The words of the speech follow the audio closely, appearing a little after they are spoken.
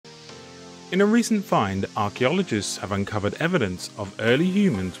In a recent find, archaeologists have uncovered evidence of early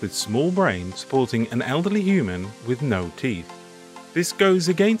humans with small brains supporting an elderly human with no teeth. This goes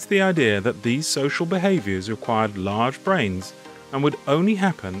against the idea that these social behaviours required large brains and would only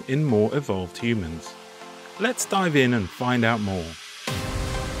happen in more evolved humans. Let's dive in and find out more.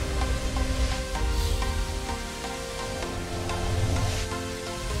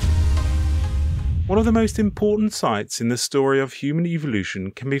 One of the most important sites in the story of human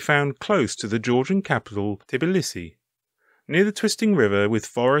evolution can be found close to the Georgian capital Tbilisi. Near the twisting river with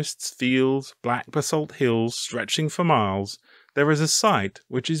forests, fields, black basalt hills stretching for miles, there is a site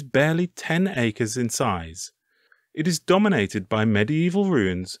which is barely 10 acres in size. It is dominated by medieval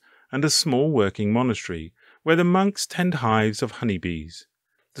ruins and a small working monastery, where the monks tend hives of honeybees.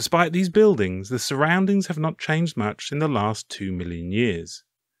 Despite these buildings, the surroundings have not changed much in the last 2 million years.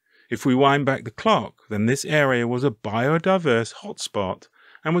 If we wind back the clock, then this area was a biodiverse hotspot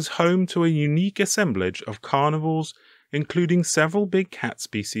and was home to a unique assemblage of carnivores, including several big cat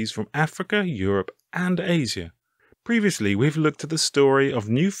species from Africa, Europe, and Asia. Previously, we've looked at the story of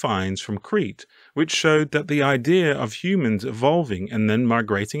new finds from Crete, which showed that the idea of humans evolving and then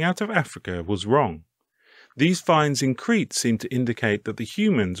migrating out of Africa was wrong. These finds in Crete seem to indicate that the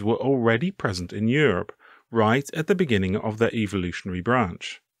humans were already present in Europe, right at the beginning of their evolutionary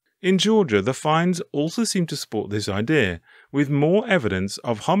branch. In Georgia, the finds also seem to support this idea, with more evidence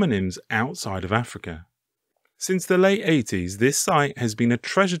of hominins outside of Africa. Since the late 80s, this site has been a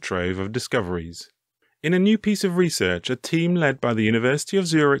treasure trove of discoveries. In a new piece of research, a team led by the University of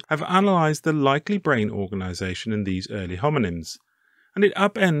Zurich have analysed the likely brain organisation in these early hominins, and it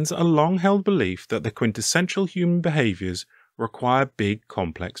upends a long-held belief that the quintessential human behaviours require big,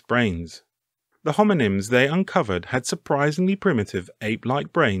 complex brains. The hominins they uncovered had surprisingly primitive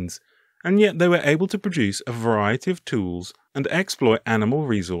ape-like brains, and yet they were able to produce a variety of tools and exploit animal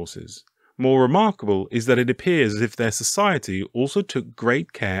resources. More remarkable is that it appears as if their society also took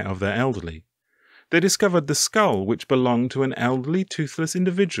great care of their elderly. They discovered the skull which belonged to an elderly toothless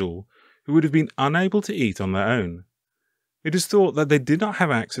individual who would have been unable to eat on their own. It is thought that they did not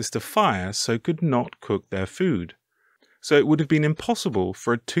have access to fire, so could not cook their food. So it would have been impossible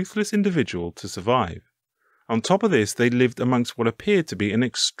for a toothless individual to survive. On top of this, they lived amongst what appeared to be an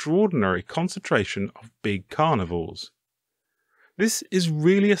extraordinary concentration of big carnivores. This is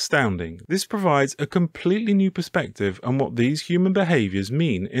really astounding. This provides a completely new perspective on what these human behaviours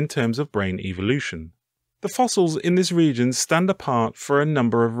mean in terms of brain evolution. The fossils in this region stand apart for a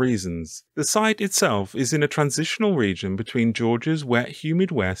number of reasons. The site itself is in a transitional region between Georgia's wet, humid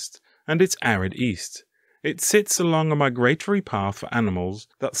west and its arid east. It sits along a migratory path for animals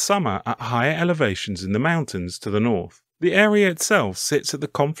that summer at higher elevations in the mountains to the north. The area itself sits at the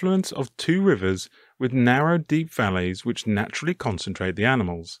confluence of two rivers with narrow, deep valleys which naturally concentrate the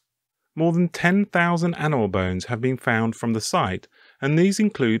animals. More than 10,000 animal bones have been found from the site, and these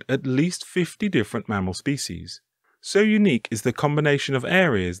include at least 50 different mammal species. So unique is the combination of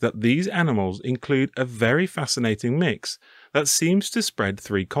areas that these animals include a very fascinating mix that seems to spread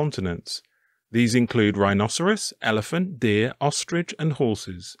 3 continents. These include rhinoceros, elephant, deer, ostrich, and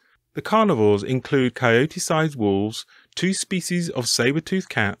horses. The carnivores include coyote-sized wolves, 2 species of saber-toothed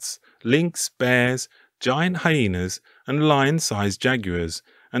cats, lynx, bears, giant hyenas, and lion-sized jaguars,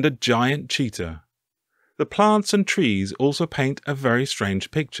 and a giant cheetah. The plants and trees also paint a very strange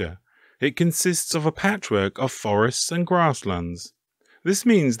picture. It consists of a patchwork of forests and grasslands. This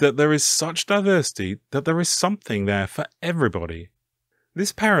means that there is such diversity that there is something there for everybody.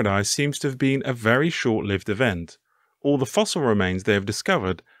 This paradise seems to have been a very short-lived event. All the fossil remains they have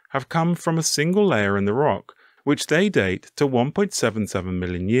discovered have come from a single layer in the rock, which they date to 1.77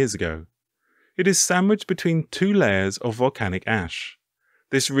 million years ago. It is sandwiched between 2 layers of volcanic ash.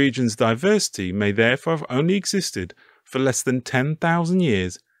 This region's diversity may therefore have only existed for less than 10,000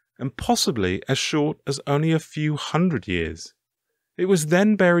 years and possibly as short as only a few hundred years. It was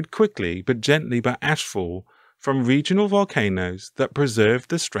then buried quickly but gently by ashfall from regional volcanoes that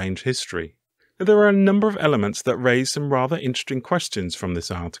preserved the strange history. There are a number of elements that raise some rather interesting questions from this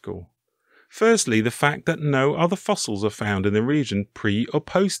article. Firstly, the fact that no other fossils are found in the region pre- or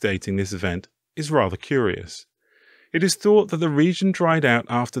post-dating this event is rather curious. It is thought that the region dried out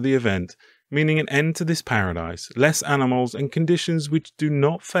after the event, meaning an end to this paradise, less animals and conditions which do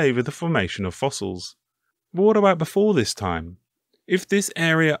not favour the formation of fossils. But what about before this time? If this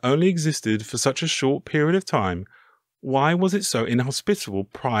area only existed for such a short period of time, why was it so inhospitable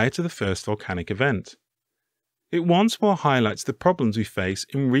prior to the first volcanic event? It once more highlights the problems we face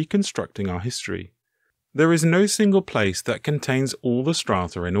in reconstructing our history. There is no single place that contains all the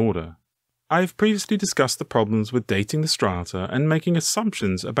strata in order. I have previously discussed the problems with dating the strata and making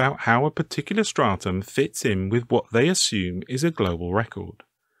assumptions about how a particular stratum fits in with what they assume is a global record.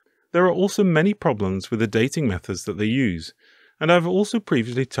 There are also many problems with the dating methods that they use, and I have also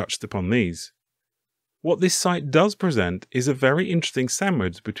previously touched upon these. What this site does present is a very interesting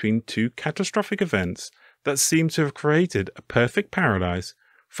sandwich between two catastrophic events that seem to have created a perfect paradise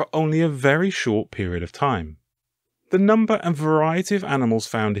for only a very short period of time. The number and variety of animals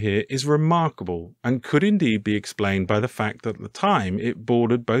found here is remarkable and could indeed be explained by the fact that at the time it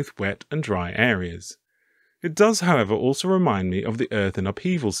bordered both wet and dry areas. It does, however, also remind me of the Earth in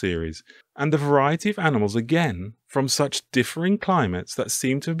Upheaval series, and the variety of animals again from such differing climates that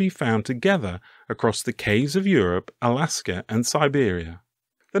seem to be found together across the caves of Europe, Alaska and Siberia.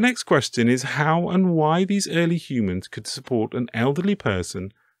 The next question is how and why these early humans could support an elderly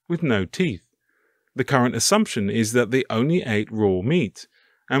person with no teeth. The current assumption is that they only ate raw meat,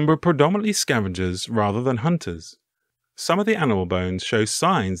 and were predominantly scavengers rather than hunters. Some of the animal bones show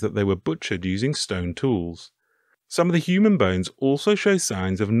signs that they were butchered using stone tools. Some of the human bones also show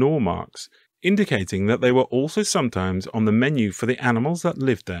signs of gnaw marks, indicating that they were also sometimes on the menu for the animals that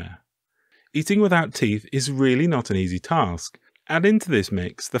lived there. Eating without teeth is really not an easy task. Add into this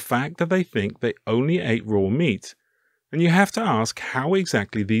mix the fact that they think they only ate raw meat, and you have to ask how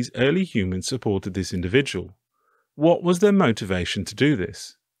exactly these early humans supported this individual. What was their motivation to do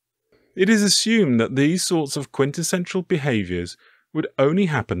this? It is assumed that these sorts of quintessential behaviours would only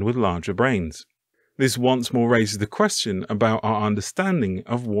happen with larger brains. This once more raises the question about our understanding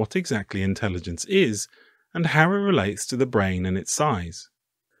of what exactly intelligence is and how it relates to the brain and its size.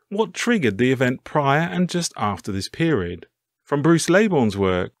 What triggered the event prior and just after this period? From Bruce Leybourne's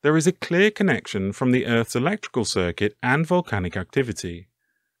work, there is a clear connection from the Earth's electrical circuit and volcanic activity.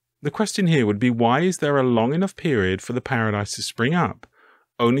 The question here would be, why is there a long enough period for the paradise to spring up,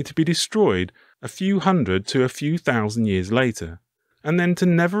 only to be destroyed a few hundred to a few thousand years later, and then to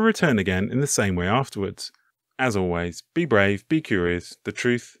never return again in the same way afterwards? As always, be brave, be curious, the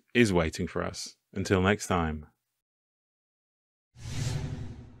truth is waiting for us. Until next time.